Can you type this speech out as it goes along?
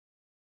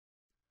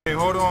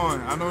hold on.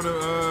 I know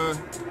the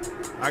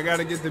I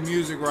gotta get the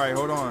music right.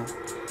 Hold on.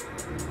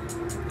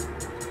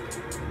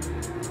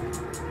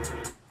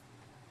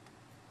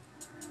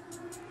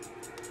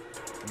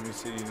 Let me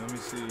see. Let me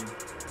see.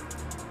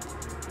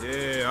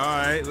 Yeah, all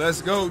right.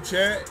 Let's go,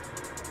 chat.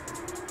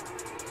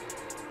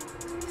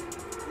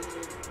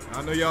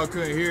 I know y'all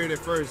couldn't hear it at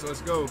first.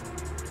 Let's go.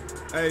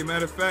 Hey,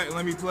 matter of fact,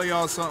 let me play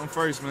y'all something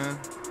first, man.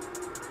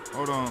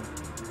 Hold on.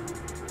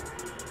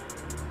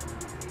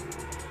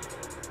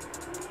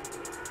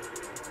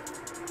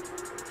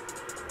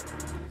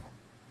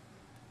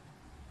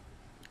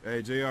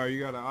 Hey, JR, you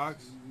got an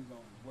ox? He's on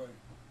his way.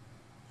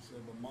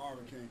 Said, but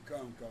Marvin can't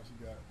come because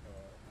he got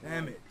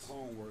Damn it.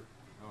 homework.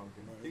 Oh,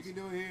 okay. He can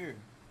do it here.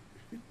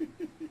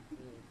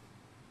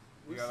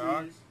 We got see an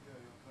ox?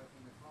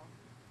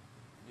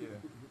 Yeah. Yeah.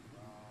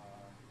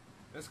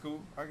 That's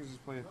cool. I can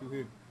just play it through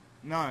here.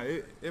 Nah,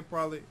 it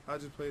probably, I'll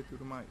just play it through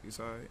the mic. It's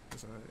alright.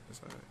 It's alright.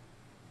 It's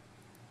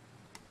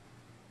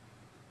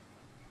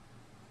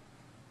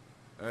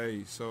alright.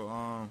 Hey, so,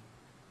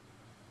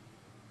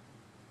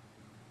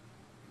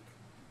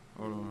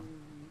 hold on.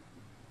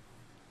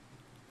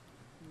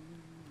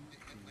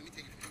 Let me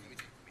take it from me.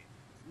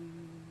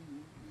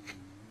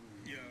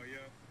 Yo.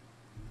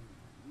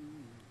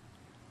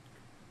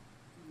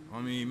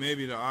 I mean,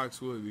 maybe the ox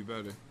would be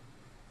better.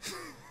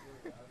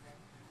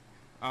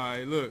 All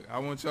right, look, I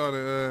want y'all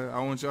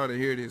to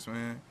hear this,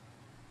 man.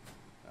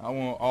 I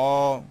want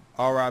all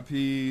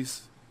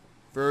RIPs,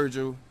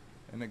 Virgil,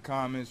 in the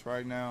comments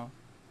right now.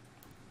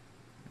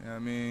 You know what I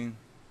mean?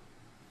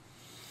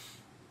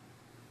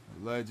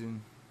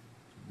 Legend,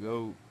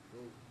 GOAT.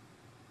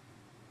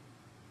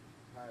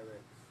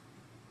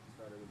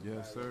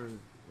 Yes, sir.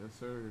 Yes,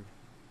 sir.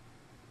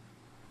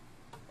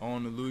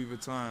 On the Louis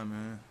Vuitton,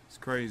 man. It's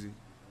crazy.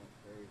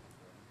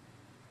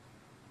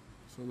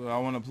 So look, I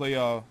want to play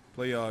y'all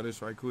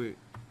this right quick.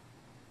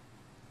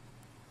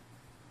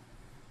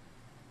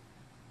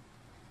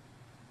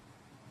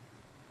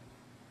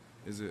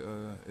 Is it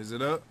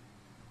up?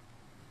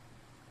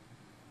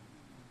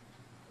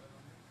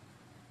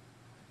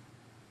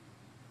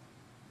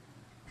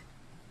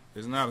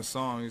 It's not a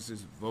song, it's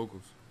just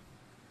vocals.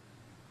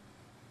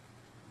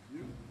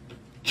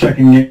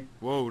 Checking it.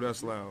 Whoa,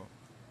 that's loud.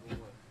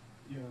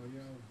 Yo.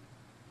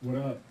 What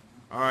up?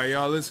 All right,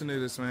 y'all listen to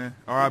this, man.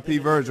 R.I.P.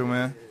 Virgil,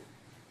 man.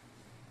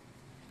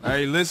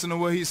 Hey, listen to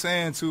what he's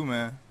saying too,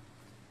 man.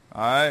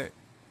 All right.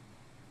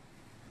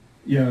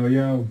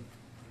 Yo.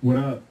 What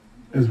up?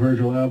 It's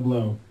Virgil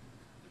Abloh.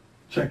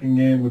 Checking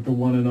in with the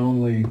one and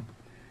only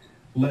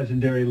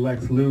legendary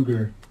Lex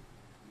Luger.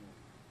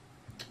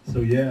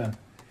 So yeah,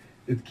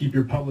 it's Keep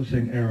Your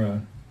Publishing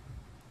era.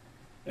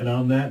 And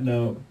on that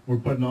note, we're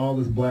putting all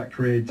this black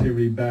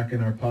creativity back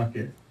in our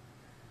pocket.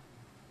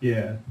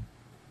 Yeah.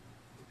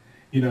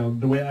 You know,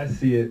 the way I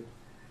see it,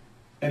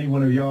 any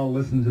one of y'all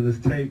listening to this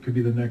tape could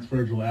be the next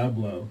Virgil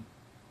Abloh.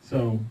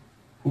 So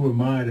who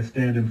am I to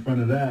stand in front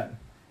of that?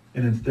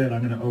 And instead,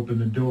 I'm going to open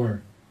the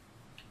door.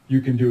 You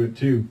can do it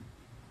too.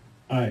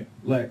 All right,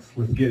 Lex,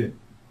 let's get it.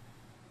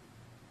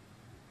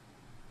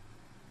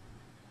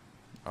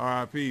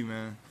 R.I.P.,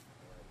 man.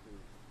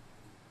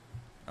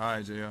 All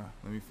right, JR,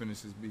 let me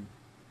finish this beat.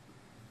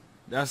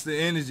 That's the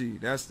energy.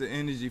 That's the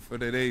energy for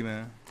today,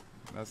 man.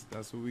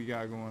 That's what we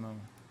got going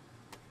on.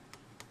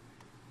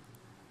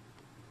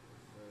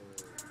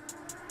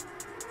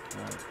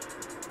 All right.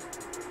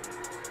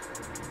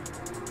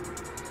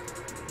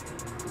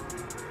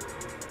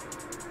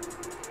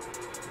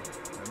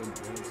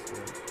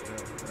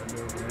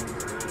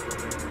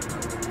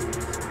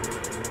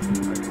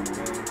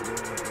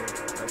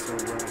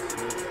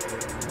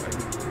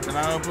 Can I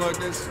unplug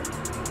this?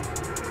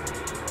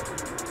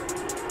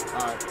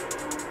 Alright,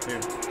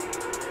 here.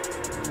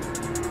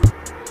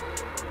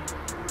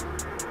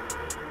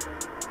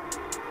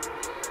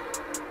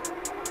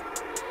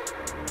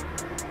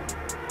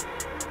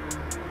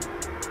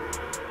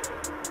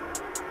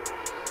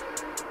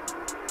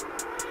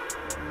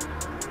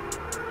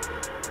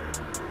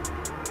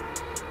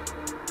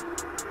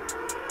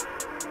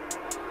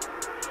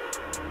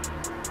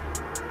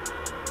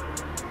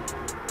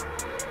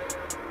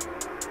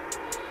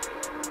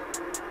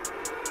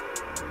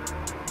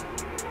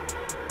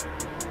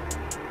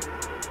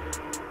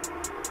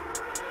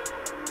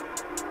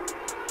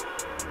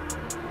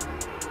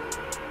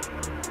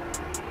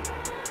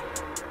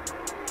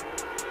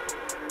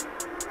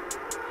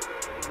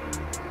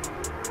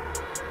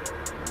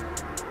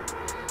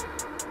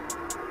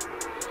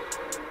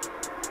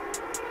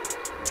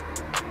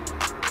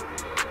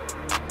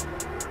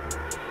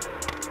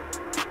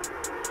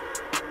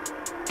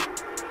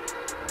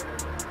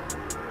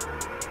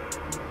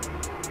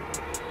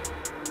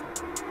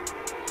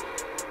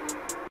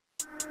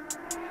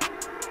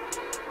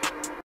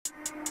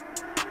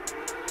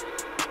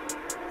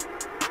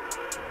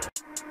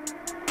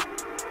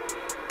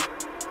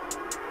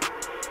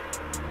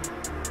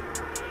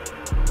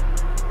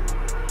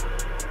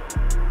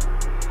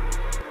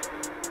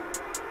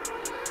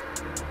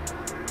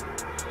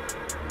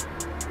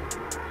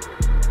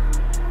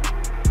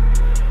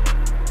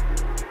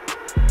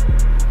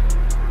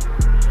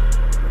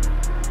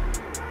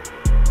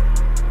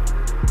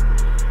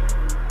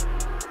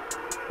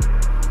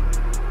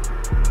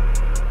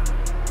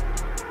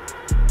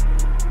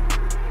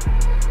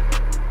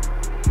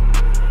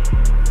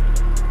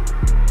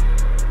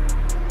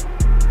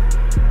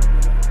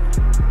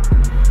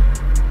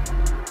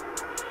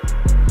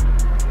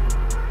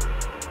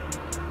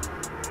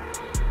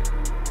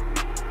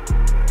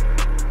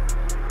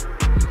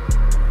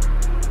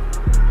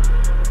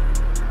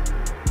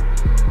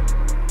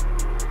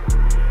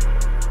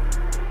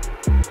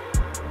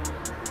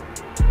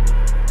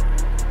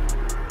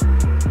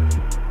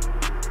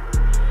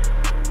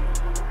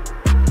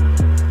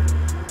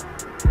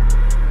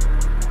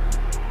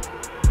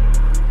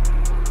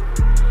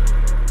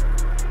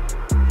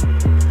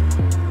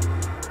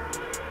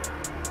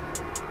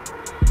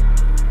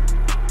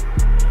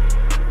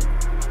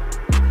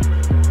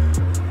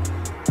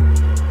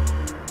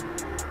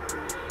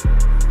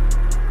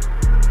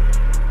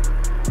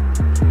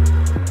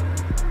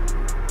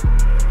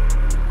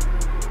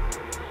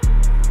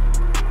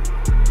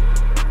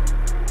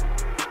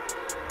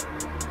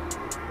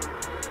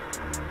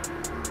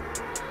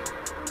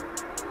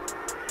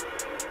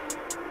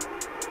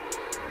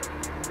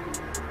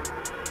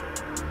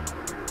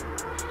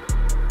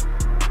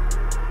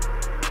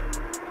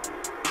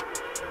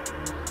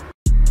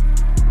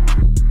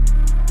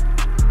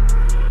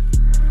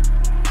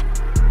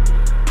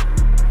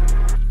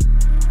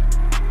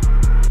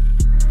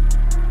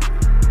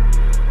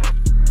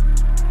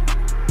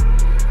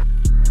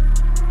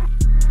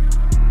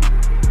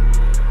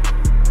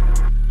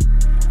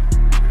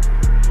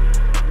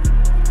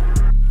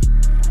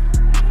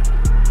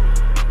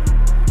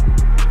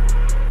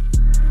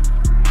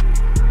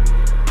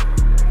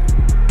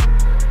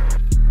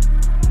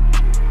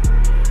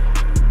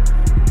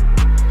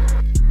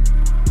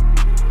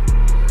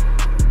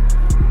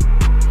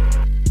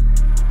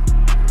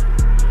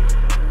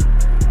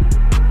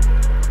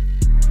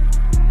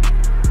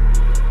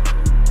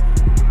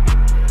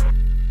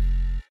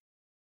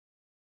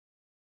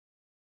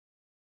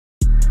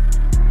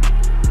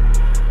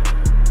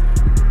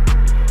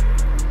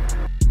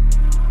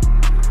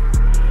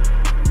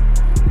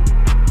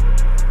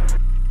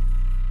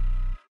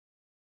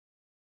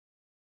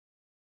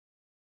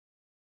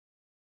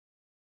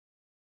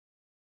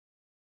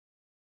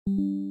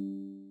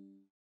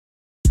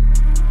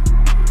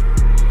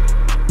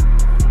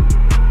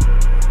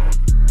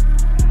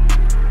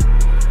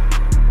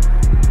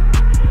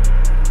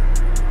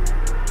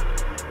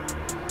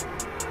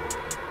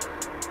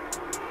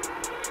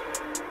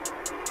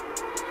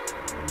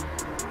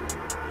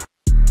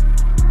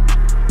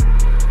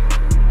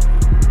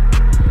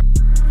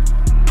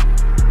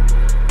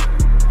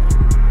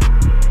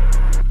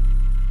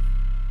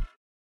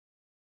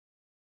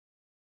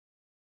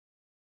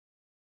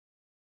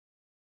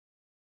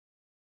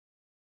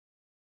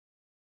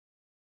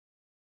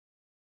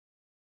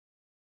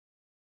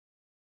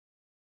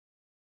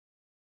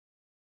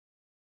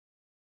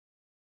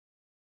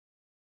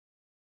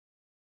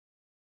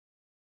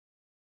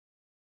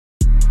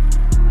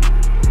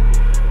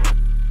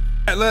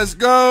 Let's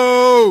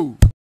go.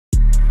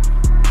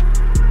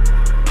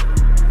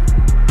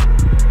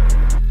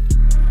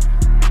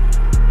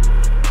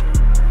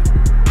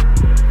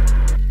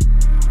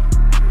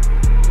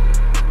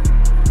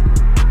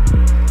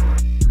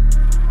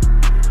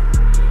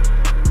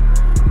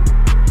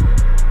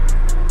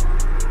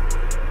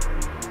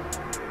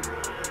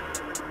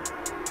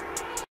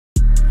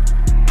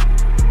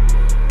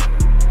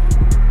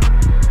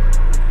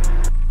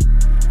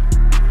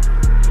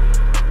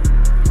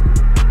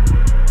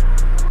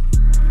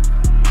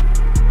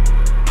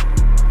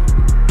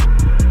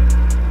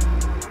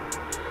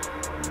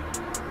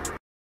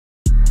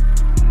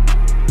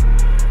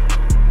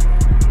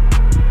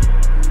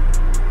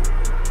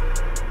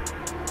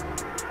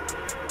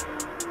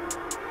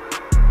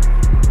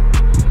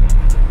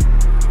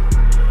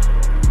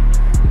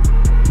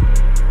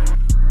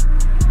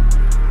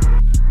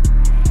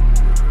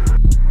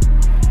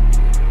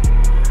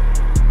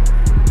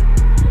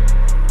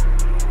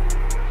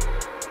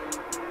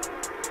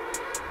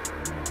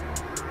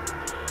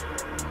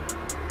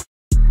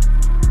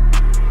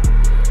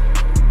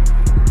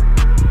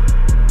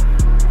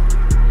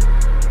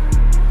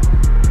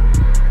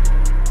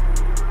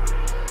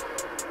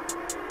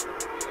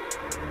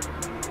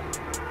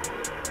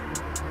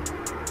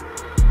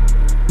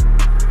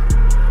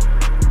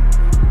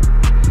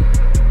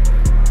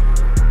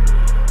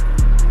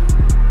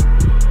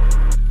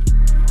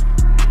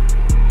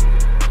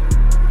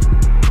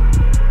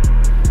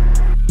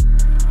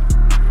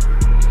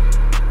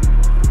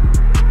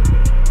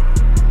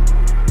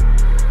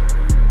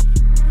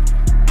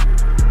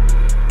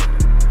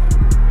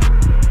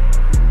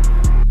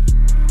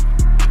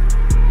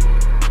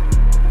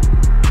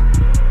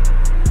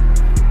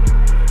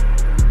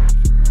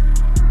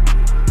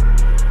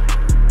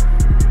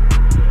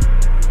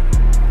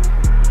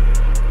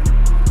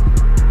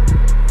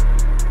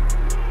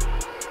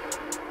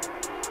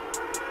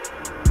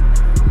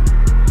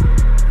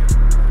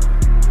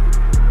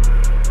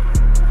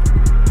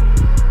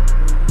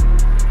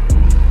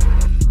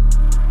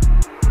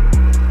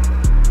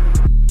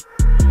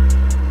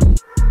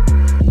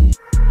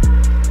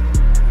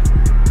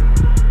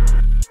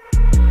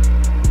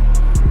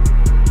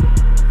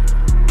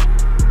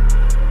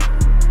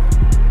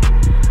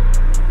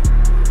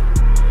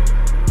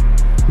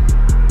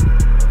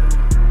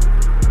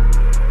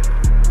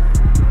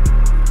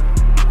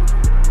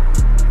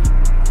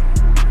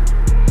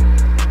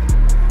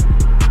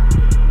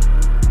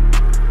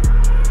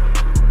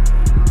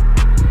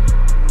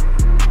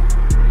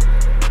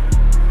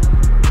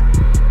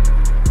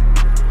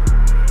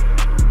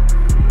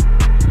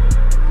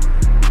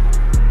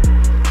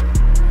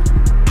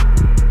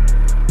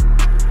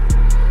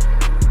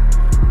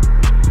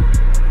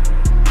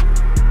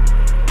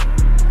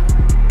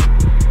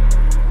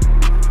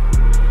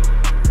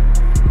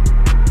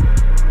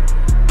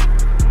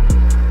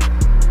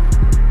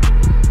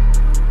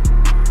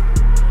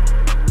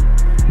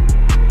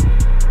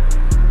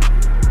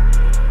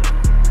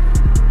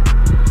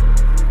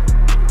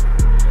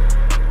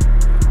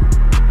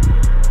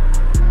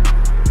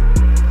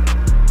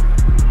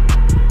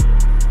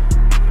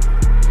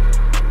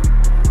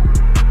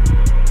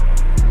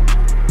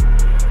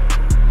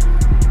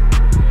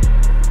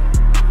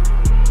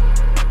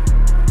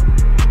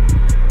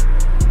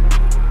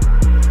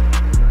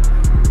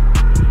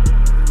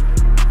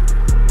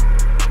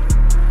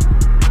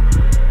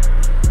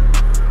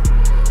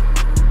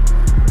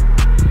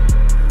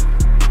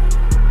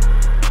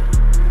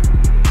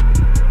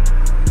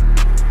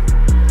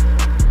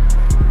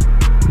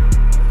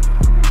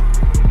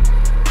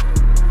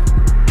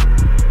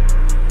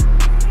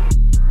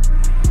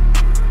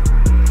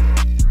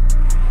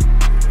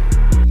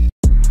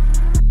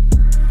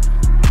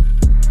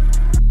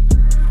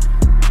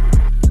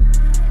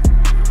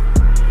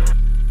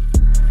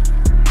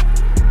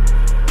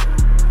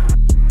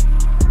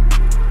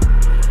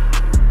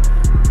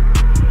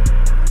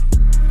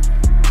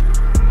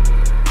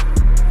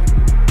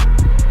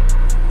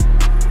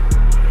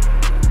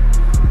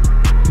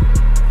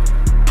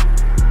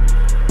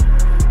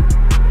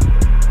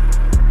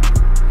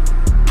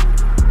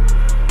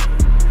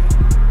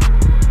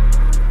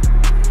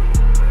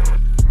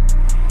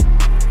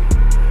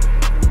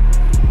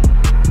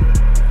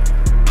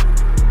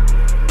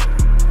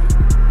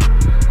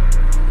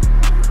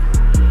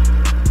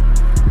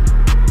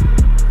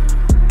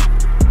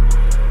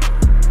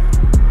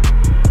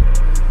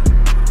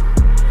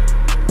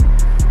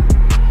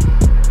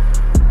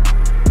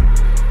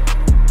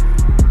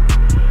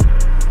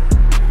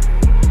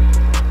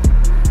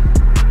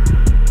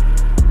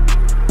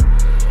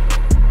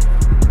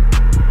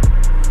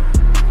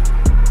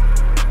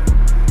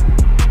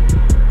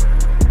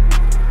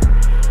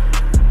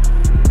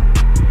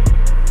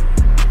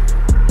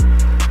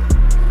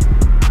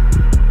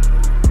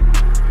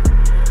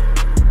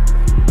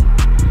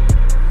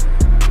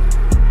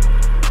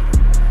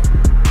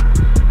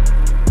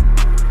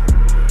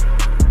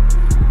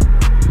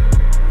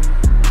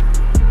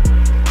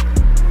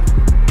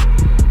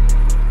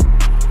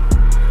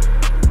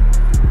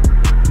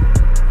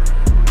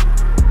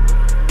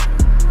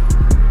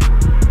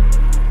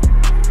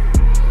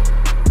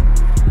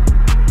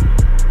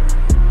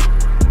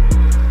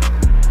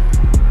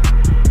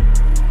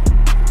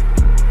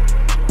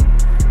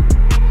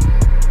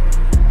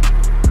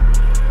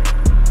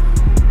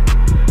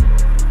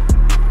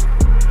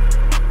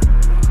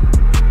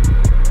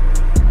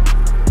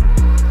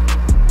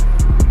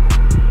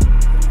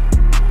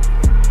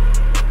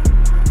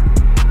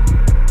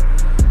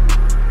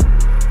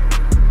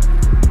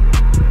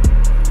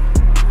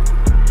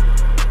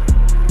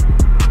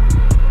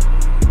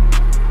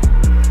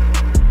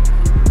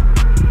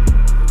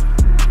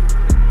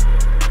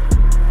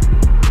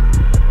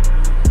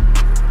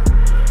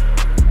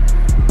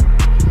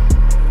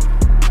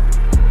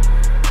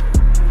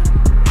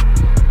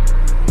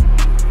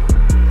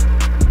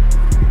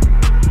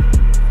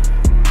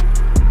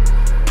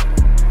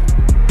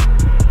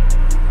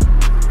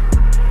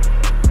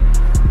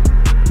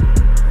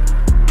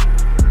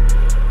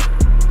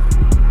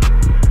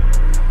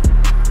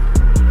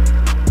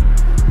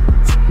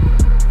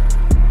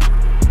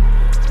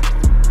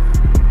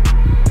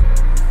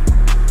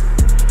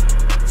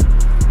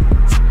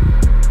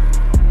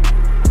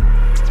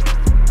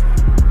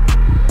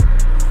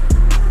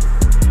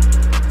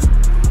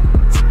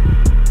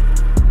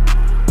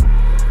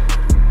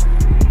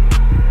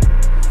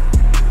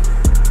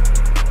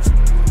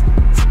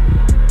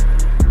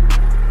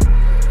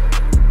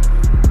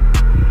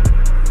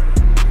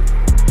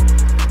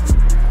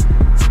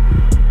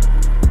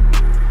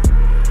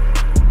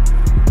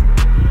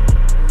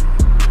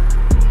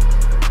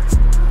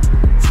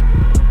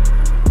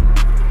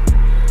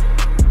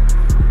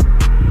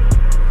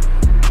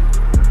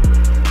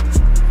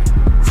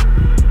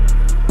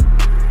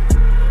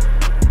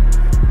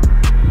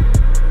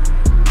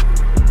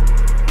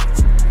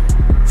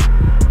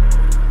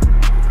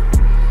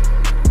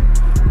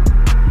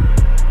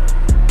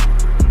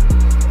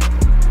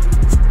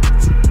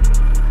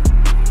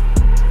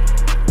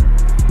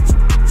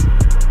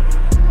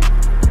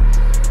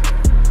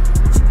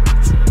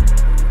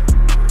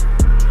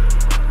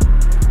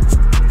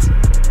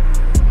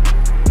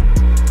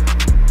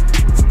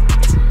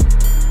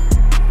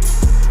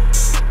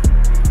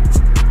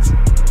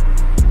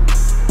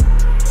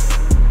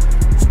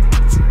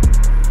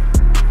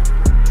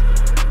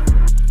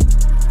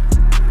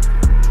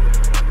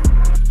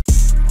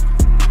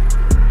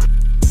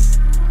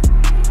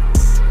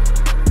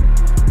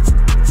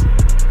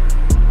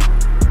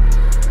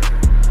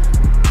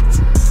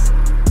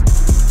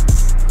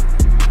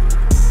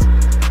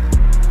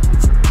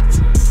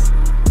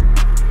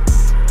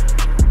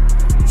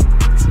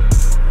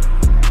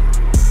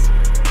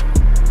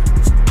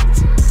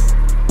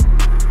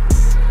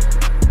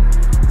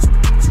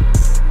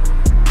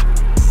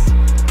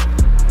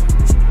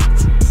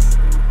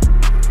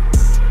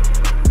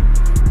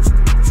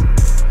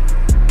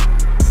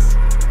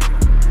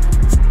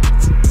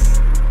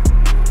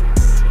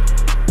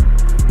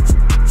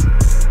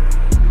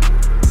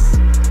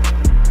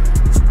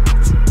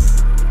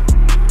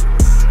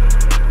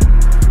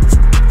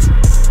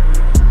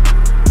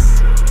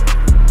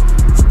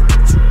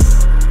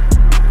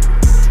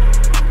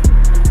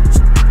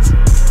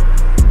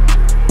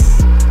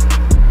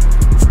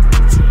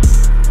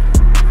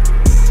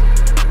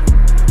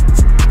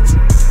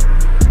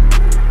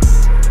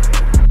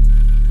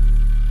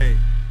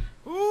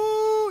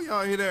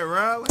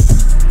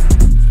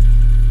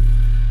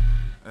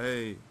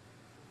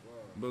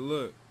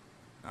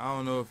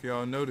 if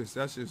y'all notice,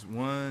 that's just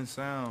one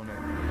sound.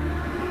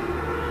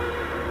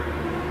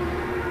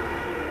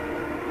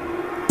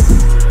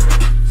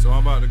 So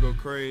I'm about to go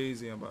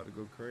crazy. I'm about to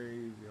go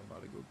crazy. I'm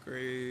about to go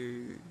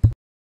crazy.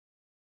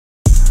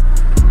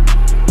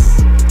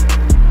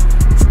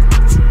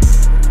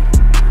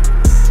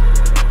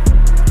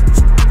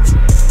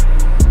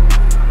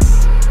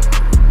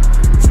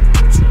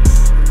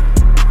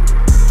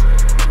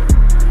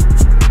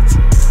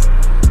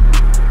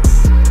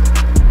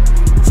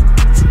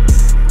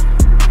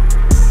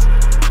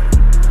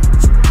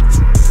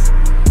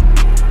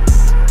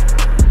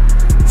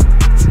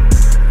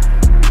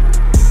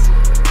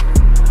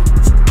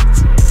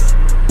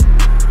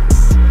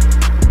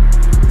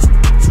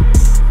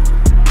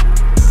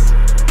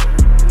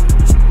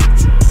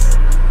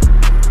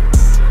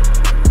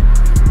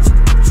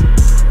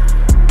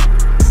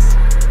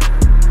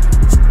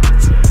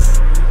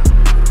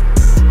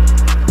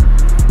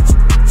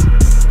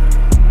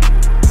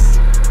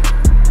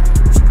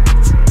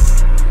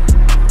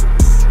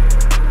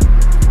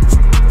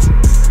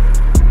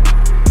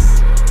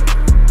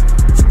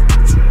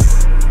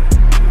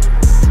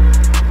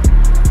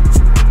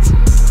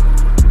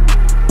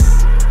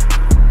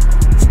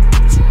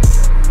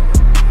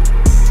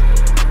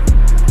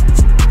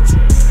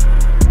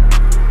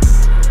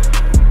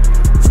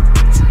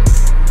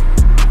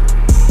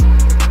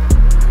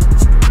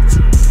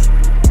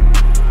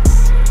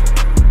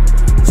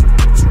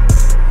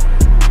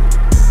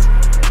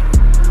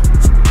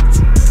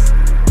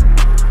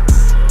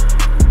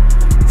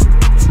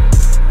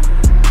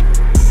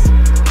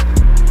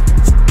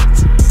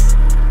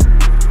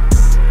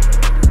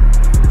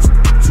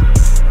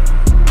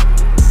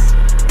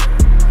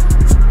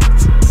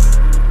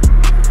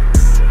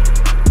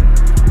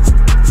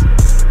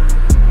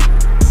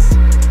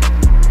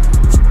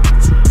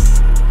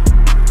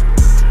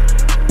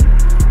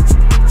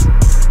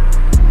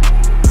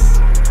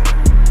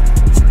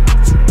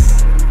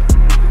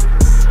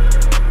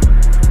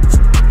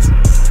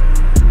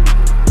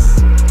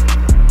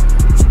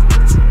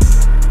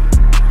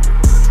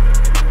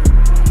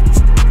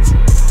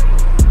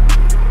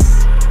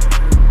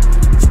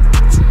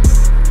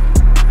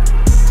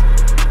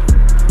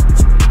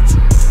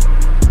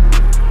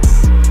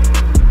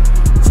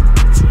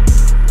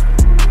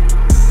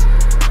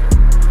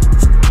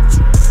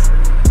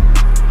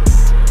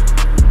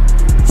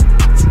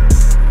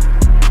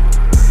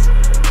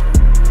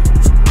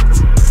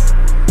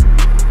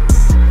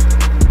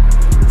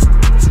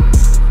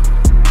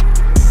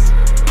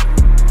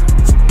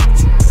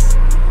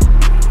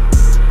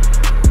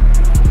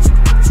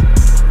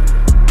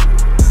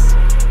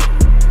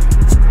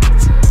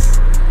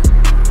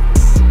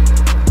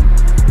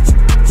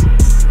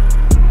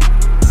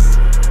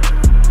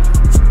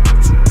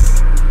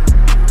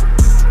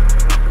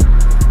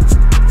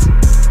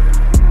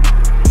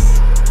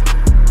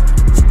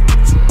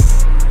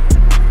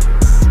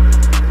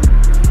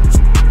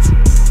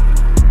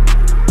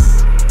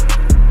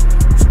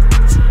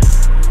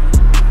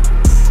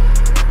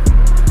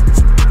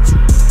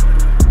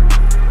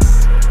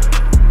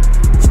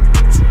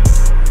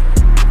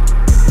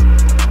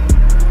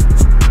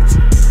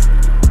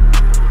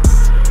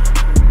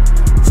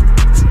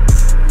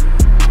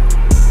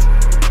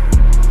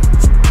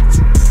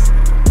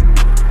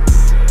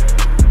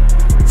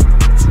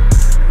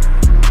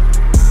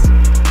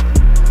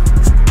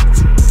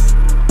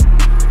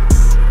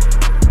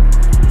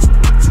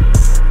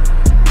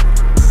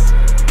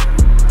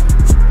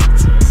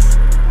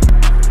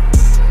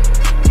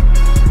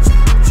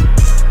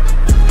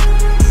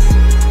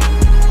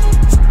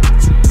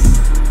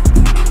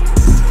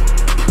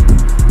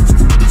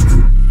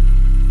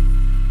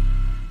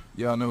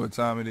 Y'all know what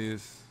time it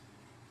is.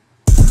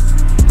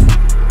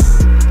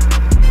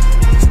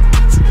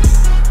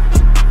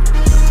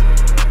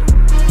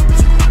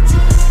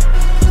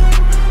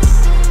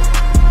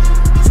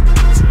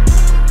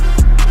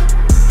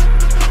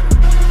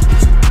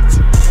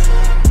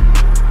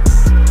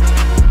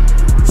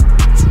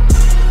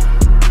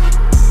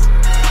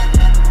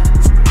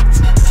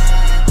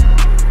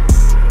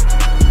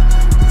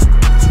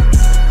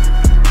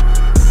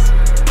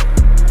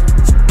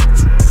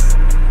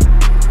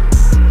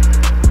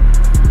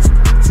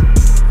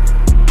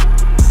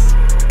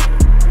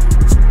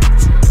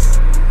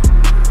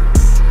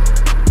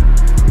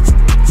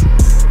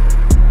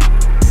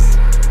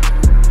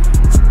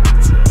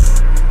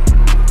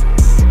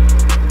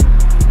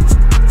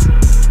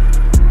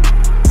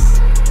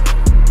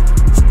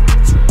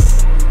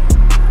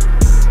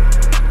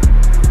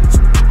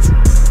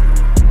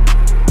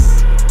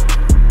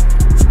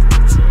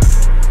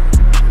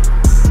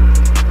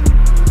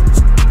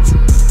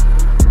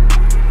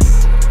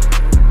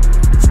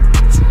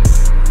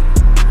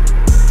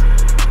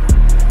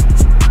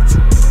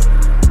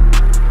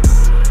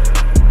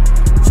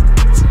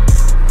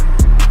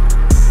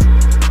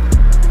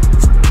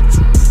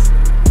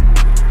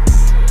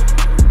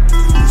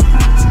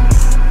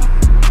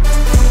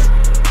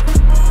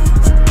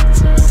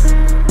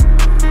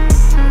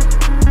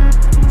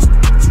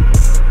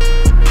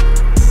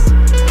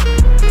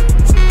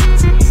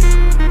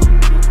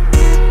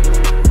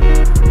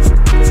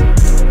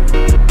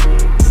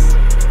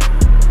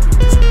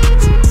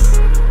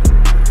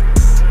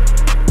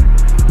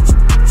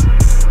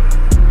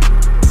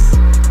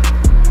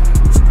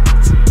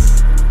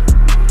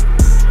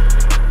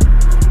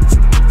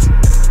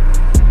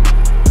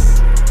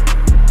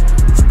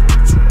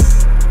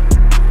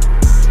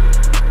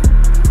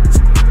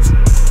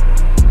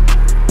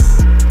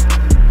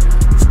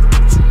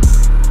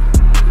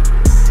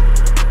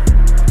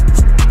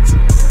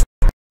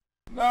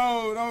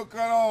 No, don't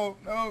cut off.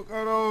 No,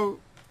 cut off.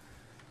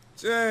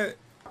 Chat.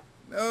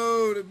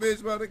 No, the bitch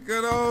about to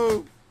cut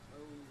off.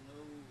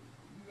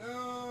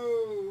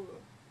 No.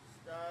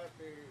 Stop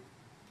it.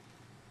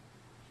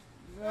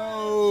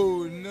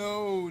 No,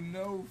 no,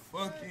 no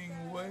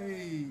fucking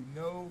way.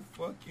 No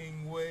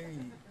fucking way.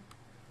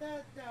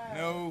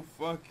 No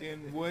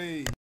fucking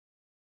way.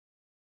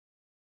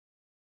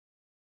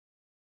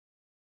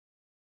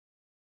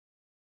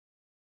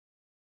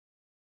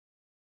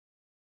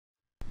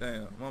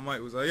 Damn, my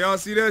mic was like, y'all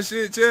see that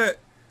shit, chat?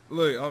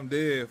 Look, I'm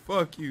dead.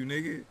 Fuck you,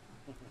 nigga.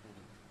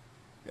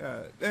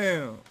 God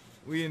damn.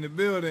 We in the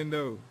building,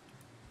 though.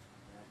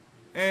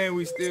 And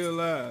we still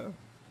live.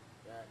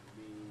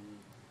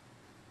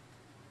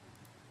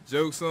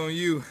 Joke's on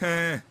you.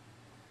 Let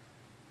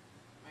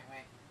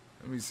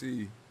me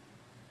see.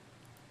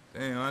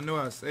 Damn, I know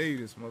I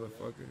saved this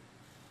motherfucker.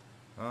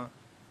 Huh?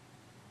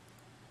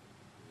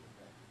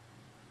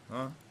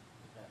 Huh?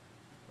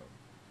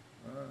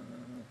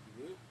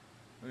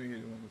 Let me hit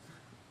it one more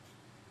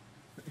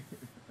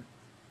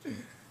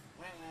time.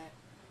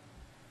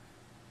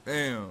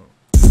 Damn.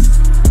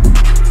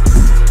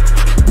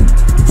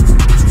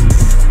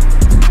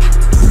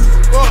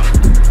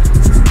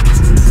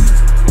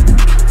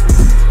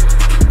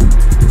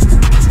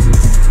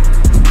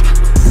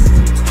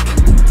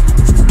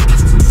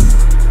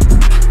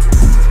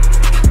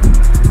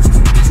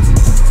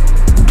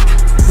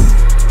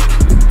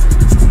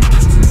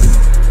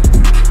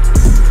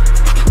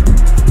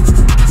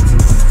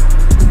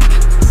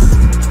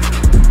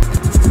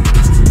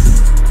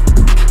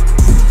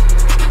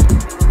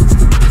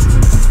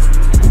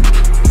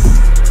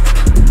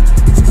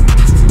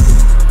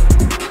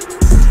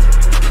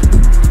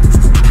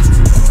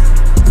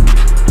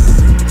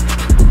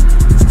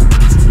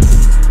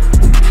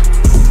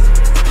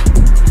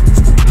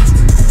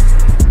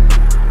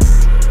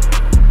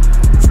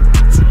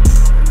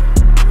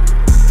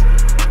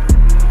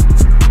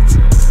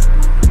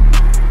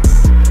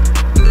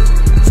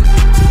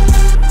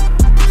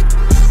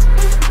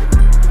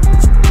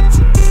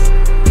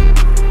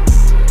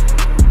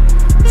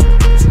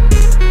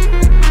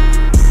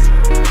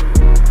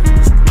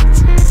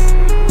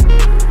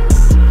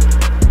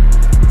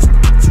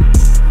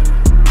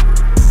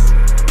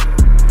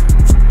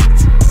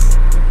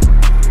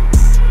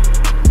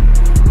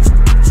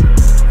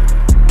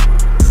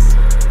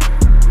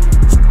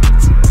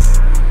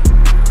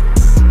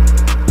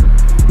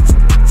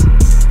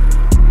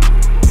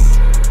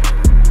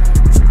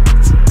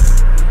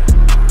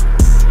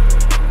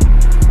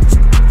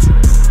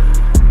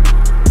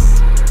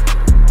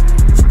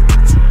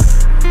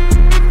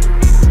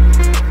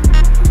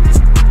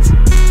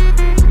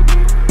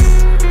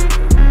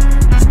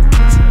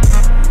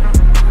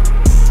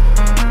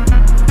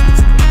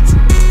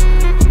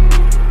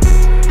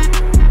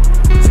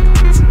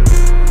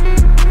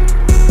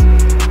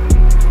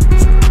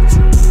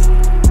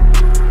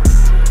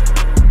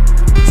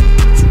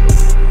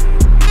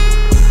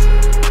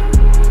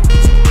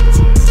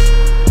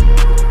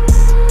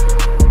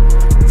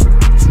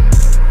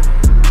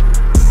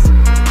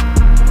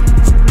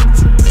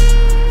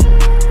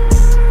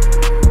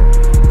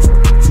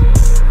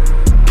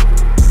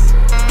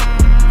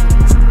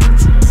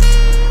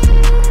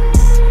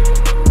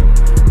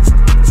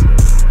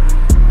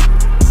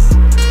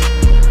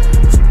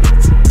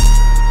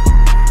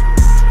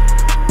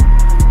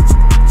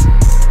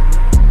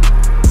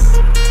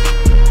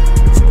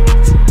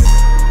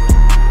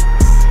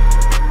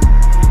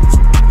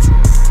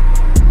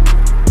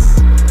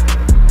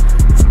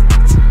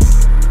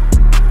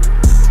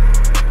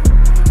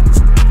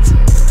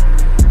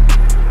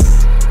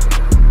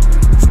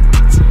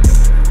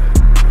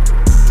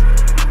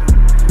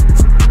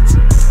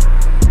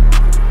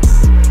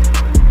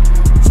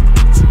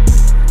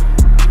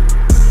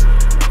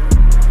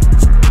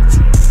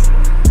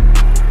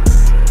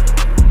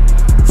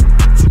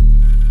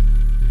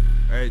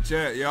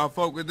 Chat, y'all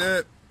fuck with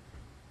that?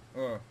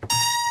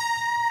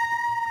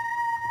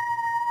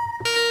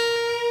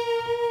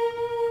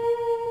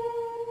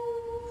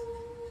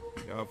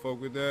 Y'all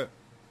fuck with that?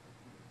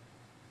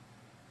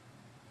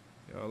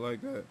 Y'all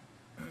like that?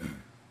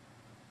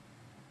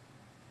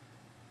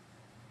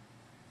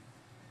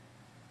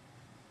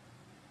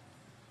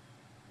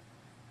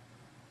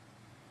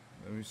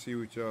 Let me see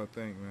what y'all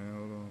think, man.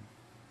 Hold on.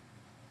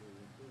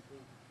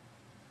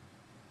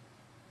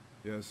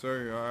 Yes,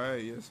 sir. All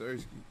right. Yes, sir.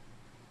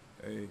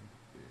 Hey,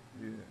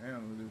 yeah,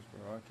 handle this,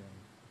 bro. I can't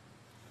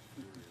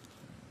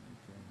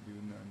do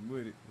nothing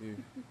with it. Yeah.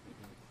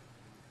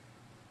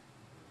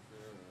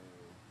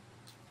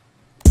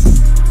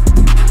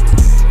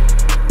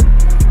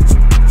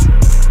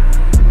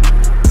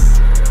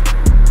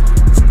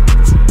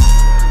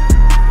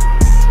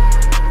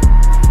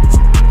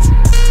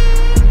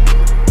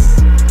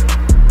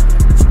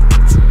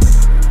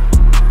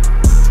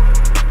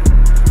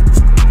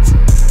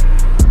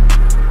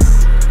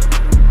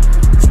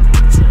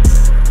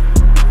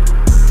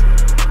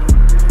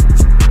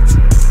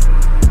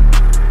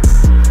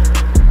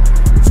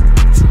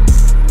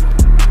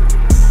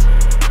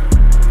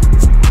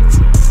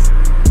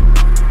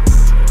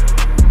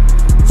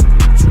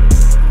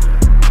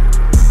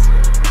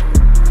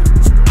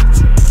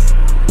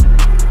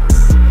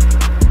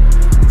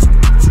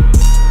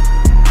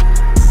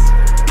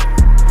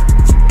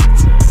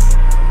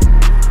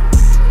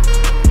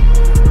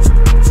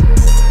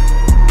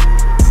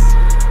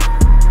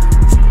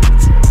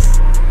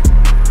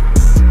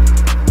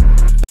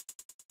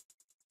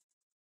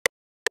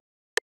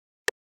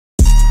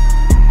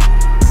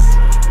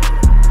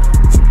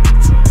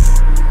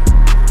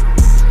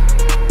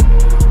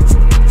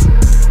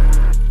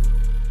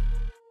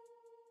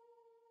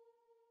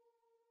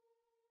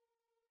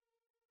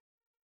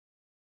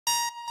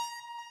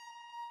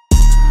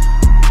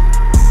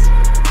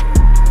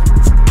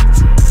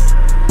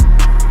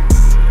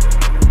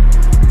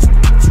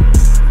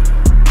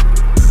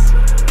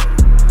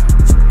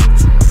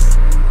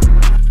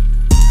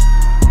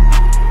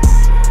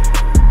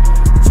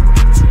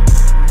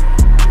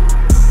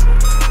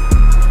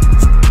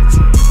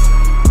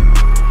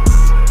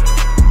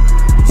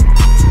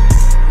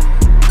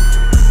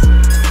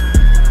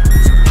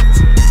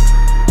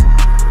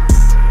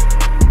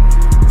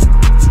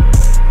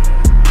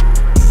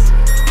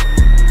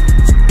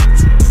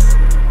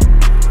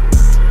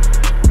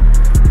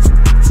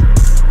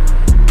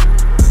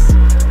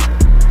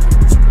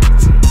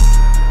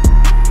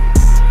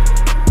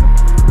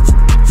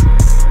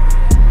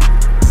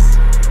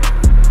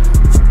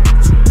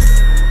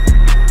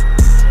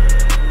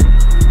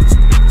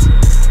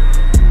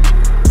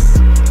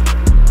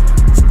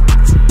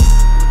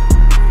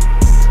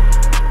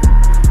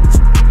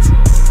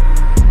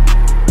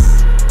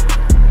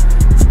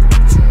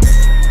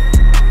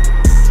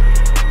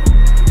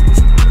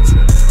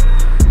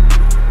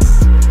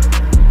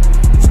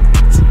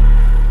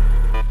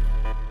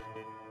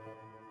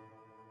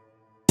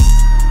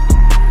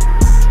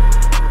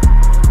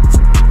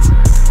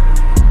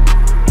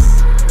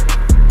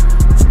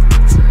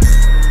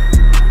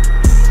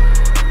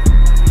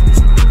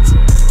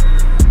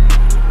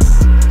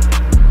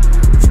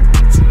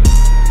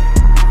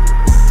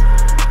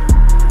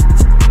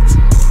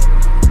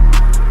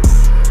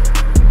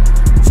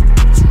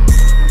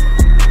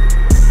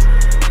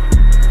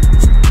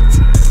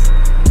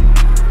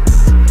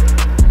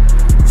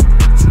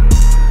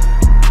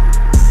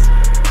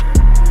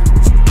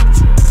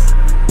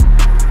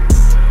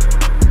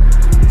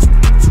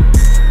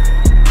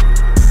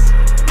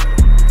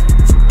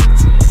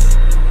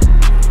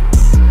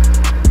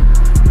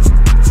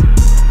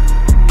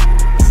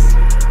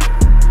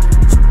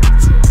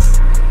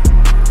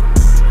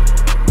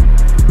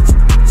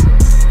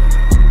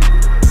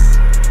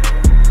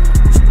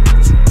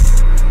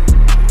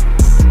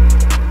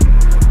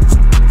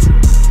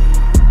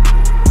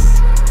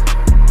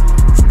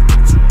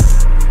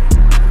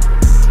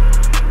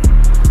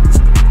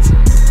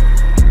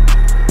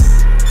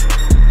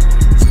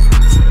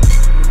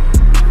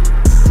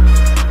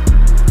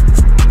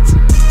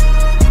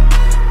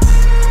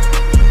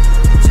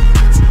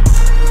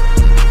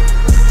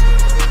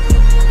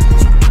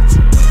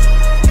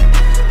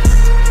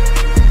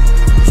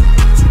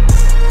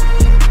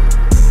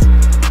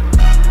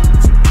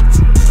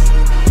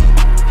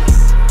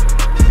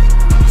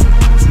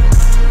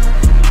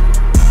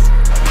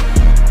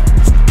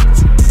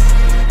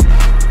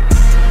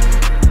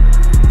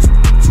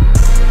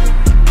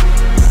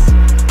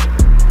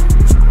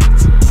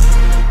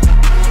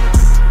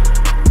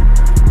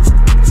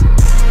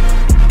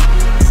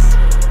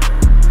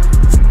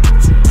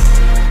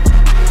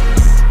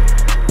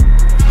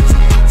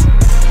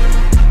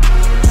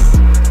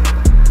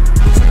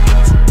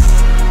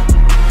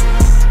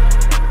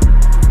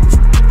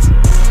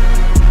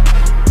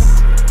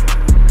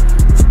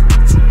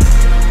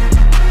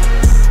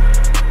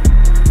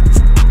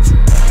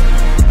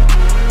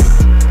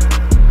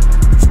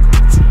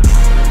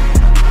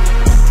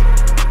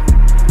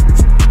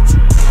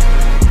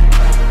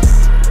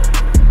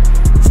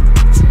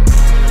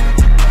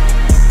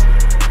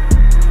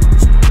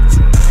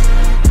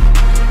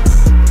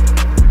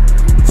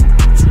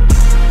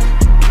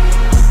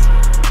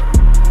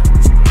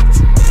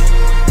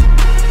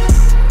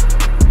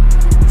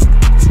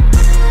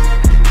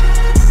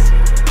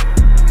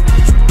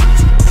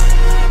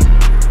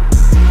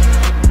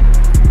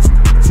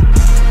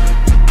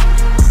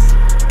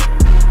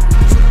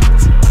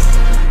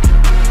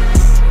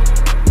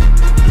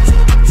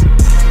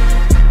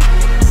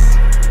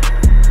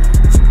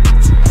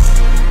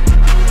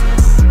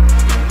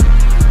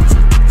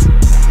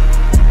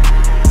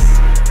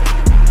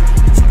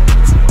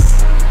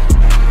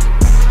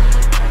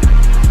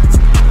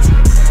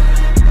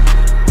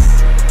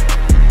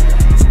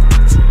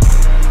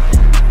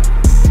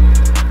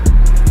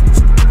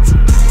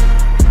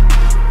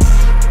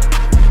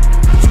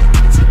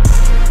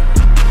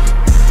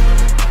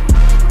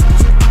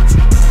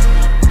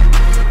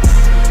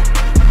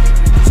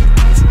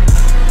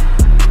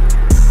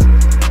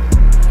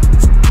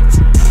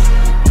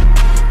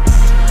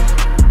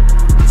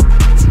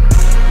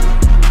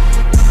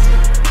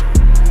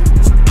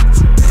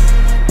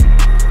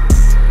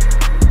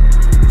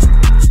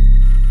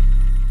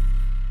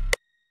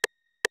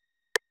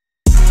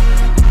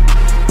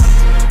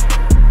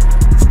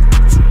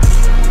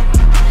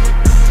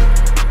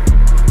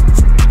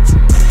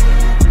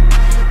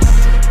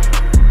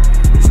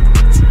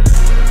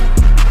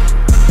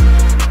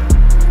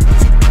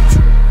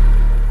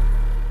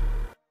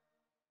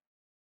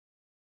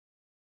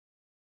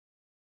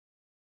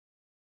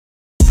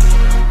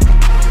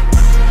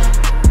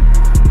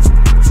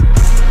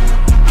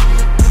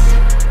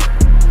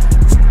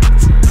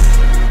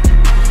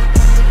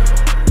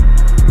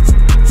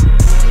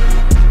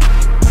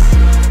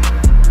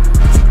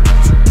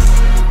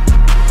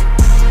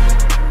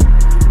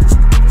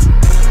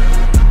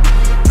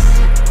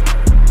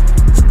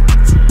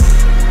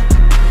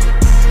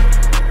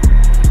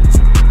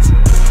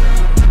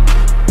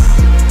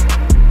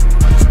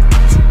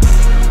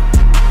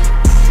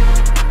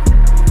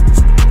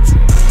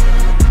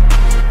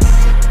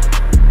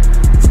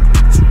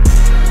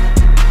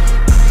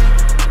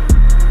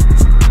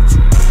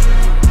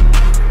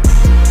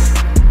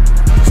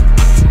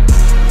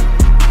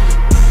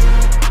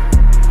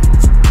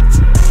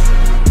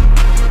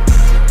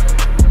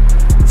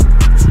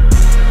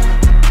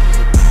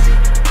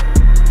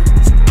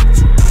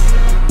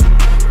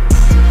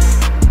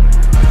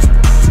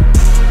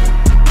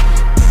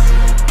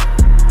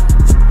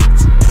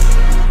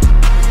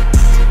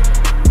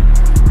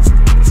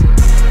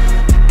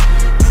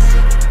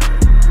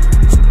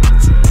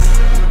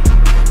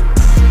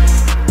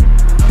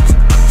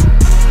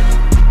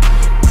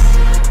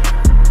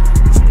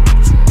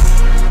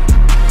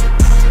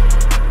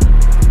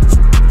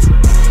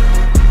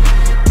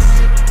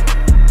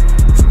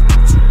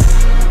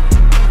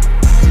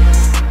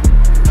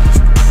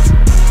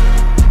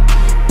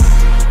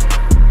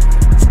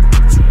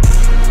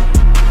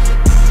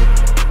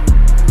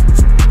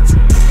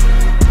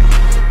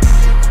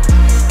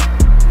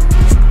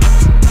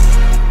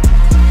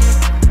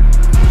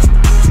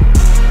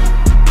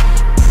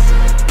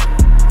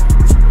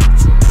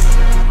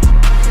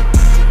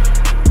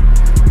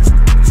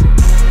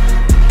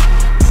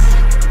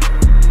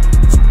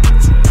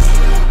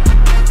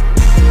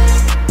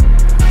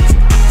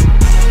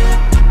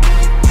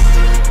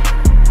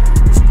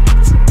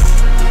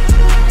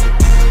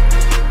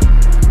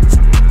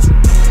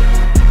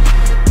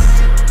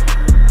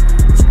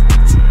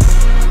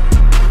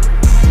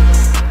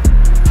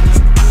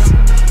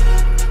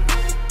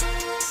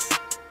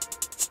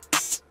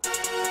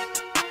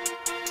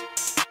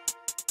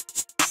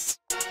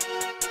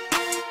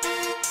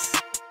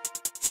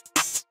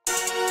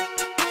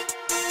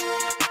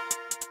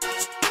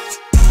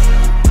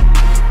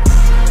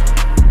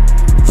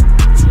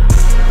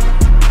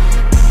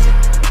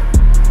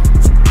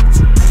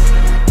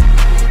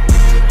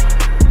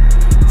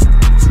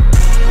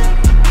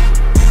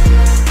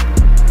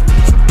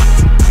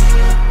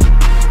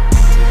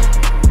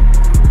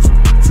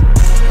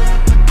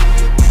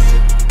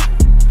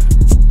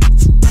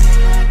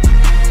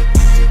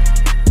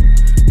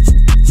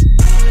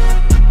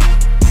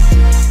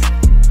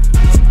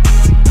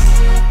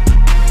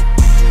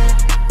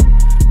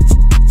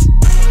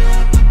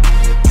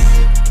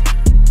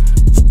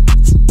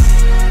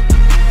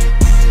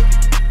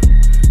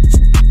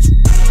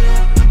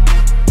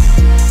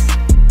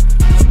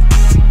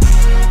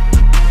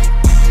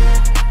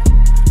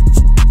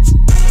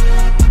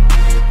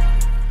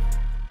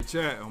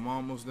 chat, I'm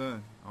almost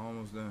done.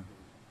 Almost done.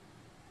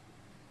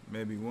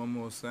 Maybe one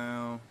more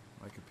sound,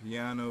 like a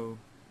piano.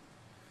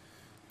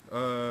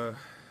 Let's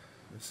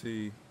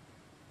see.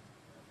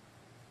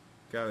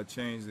 Gotta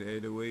change the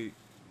 808,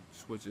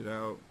 switch it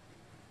out,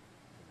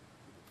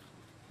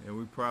 and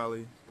we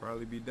probably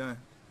be done.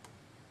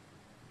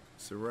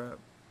 It's a wrap.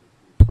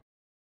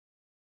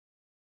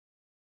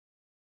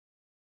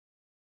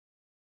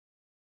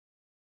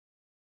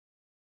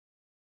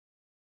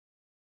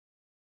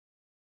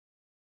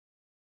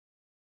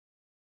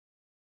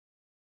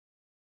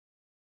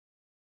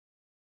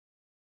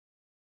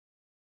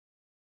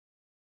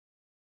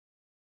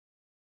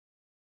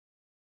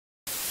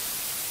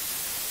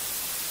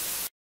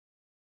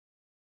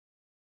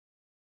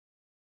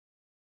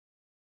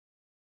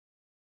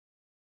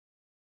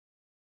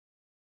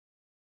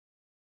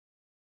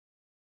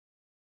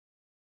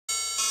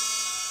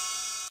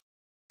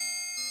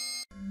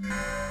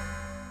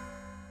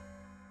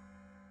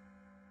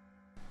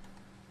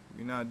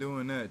 We're not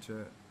doing that,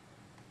 chat.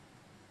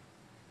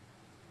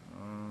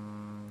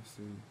 Let's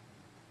see.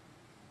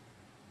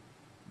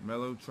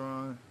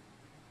 Mellotron.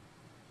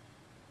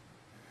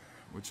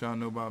 What y'all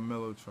know about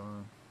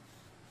Mellotron?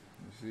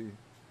 Let's see.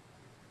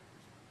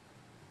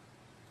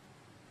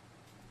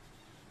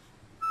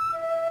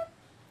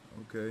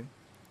 Okay.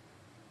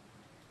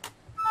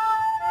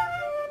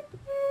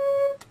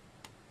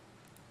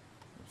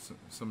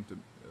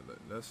 Something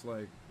that's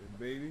like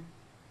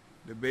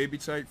the baby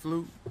type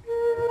flute.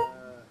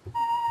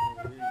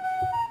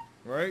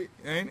 Right?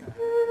 Ain't it?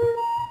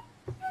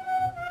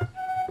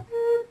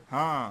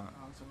 Huh?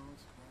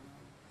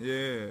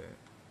 Yeah.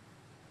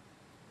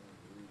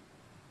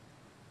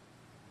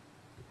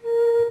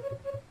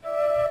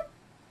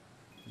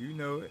 You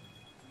know it.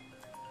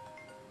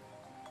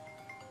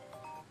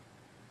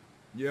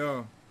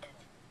 Yo.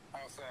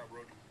 Outside,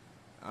 bro.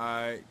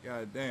 Alright,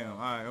 goddamn.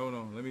 Alright, hold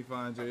on. Let me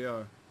find JR.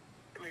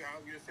 I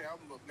was gonna say, I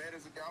was mad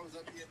as a guy. I was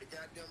up here at the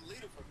goddamn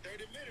leader for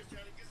 30 minutes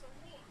trying to get some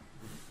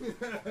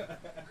water.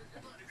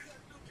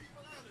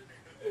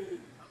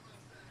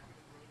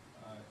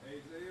 Alright, hey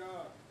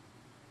JR.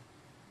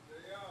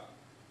 JR.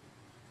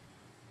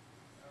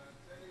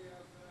 Teddy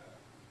outside.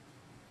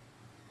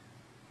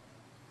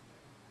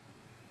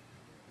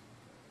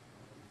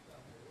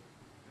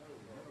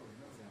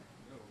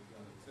 No,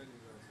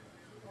 Teddy's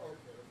outside.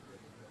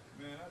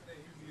 Man, I think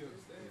you be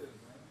upstairs,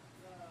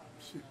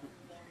 man.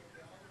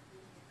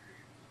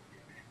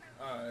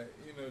 Alright,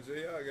 you know,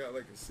 JR got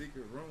like a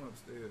secret room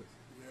upstairs.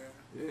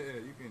 Yeah. Yeah,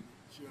 you can,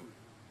 Chilling.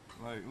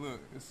 like, look,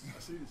 it's, I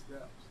see the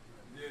steps.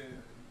 yeah,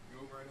 go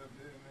right up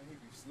there, man. He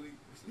can sleep.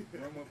 It's a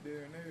room up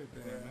there and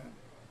everything, man.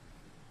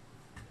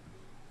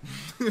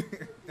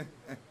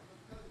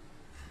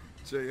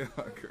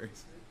 JR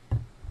crazy.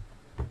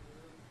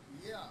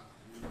 Yeah.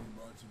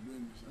 About your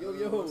business.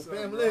 Yo, What's up,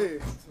 family.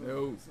 bro?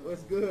 Yo.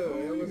 What's good? Oh,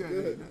 man? What's you got-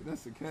 good?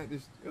 That's a cat.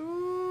 This.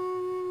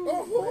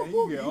 Oh, Man,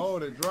 you get all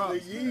the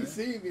drops. You Man.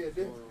 see me at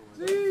this.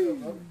 Jeez.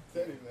 I'm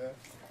telling you, man.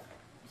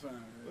 What's up,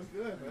 man? What's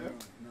good, man?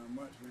 Not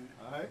much, man.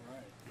 All right.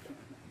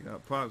 You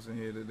got pops in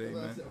here today,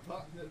 man.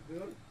 Pop in the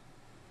building.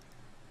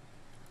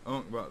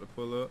 Unc about to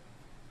pull up.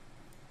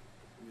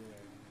 Yeah.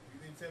 You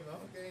didn't tell me,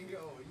 okay, yo,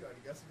 you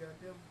already got some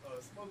goddamn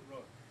smoke bro.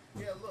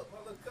 Yeah, look, my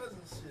little cousin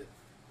shit.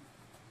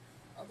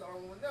 I thought I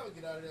would never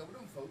get out of there with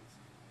them folks.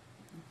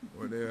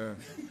 Where they at?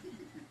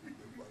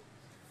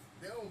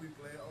 They don't be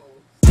playing.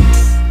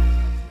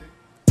 Oh.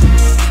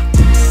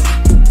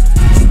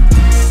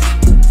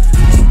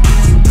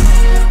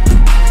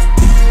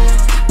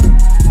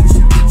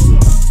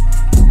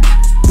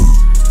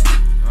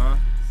 Huh?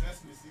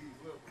 Sesame seeds,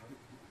 look,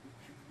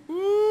 bro.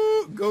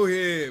 Woo! Go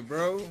ahead,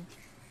 bro.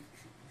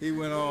 He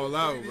went all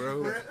out,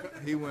 bro.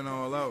 He went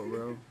all out,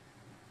 bro.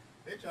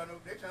 They trying to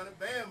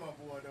ban my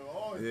boy though.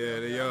 All this Yeah,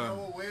 stuff, they man. I are.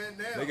 know where and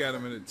now. They got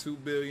him in a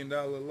 $2 billion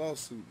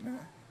lawsuit, man.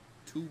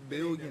 $2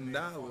 billion,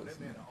 That man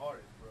man. an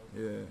artist,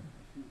 bro.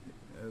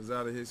 Yeah, it was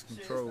out of his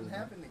control. Shit, it's Man.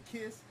 happened to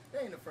Kiss.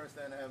 That ain't the first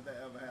time that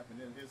ever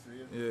happened in history.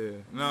 Is it?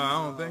 Yeah, no, I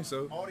don't think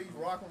so. All these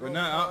rock and But roll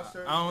now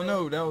concerts. I don't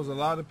know. That was a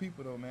lot of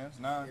people though, man. It's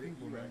 9 Yeah,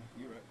 people, you man. right.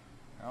 You right.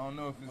 I don't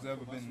know if it's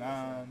ever been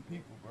 9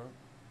 people, bro.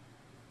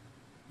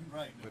 You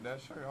right. But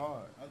that shit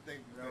hard. I'm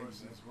thinking. That was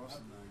just what's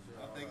the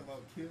name? I'm thinking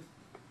about Kiss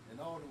and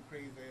all them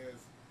crazy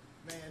ass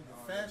man. The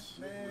Oh, that fast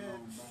shit went man.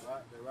 on by.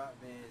 The rock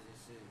bands and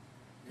shit.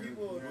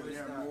 People, They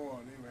had more.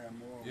 They had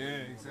more.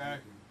 Yeah,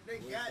 exactly. they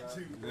got to.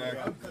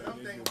 Exactly. I'm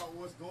thinking about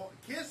what's going.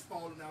 Kiss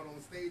falling out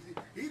on stage.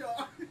 He the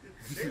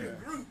they the Yeah.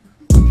 group.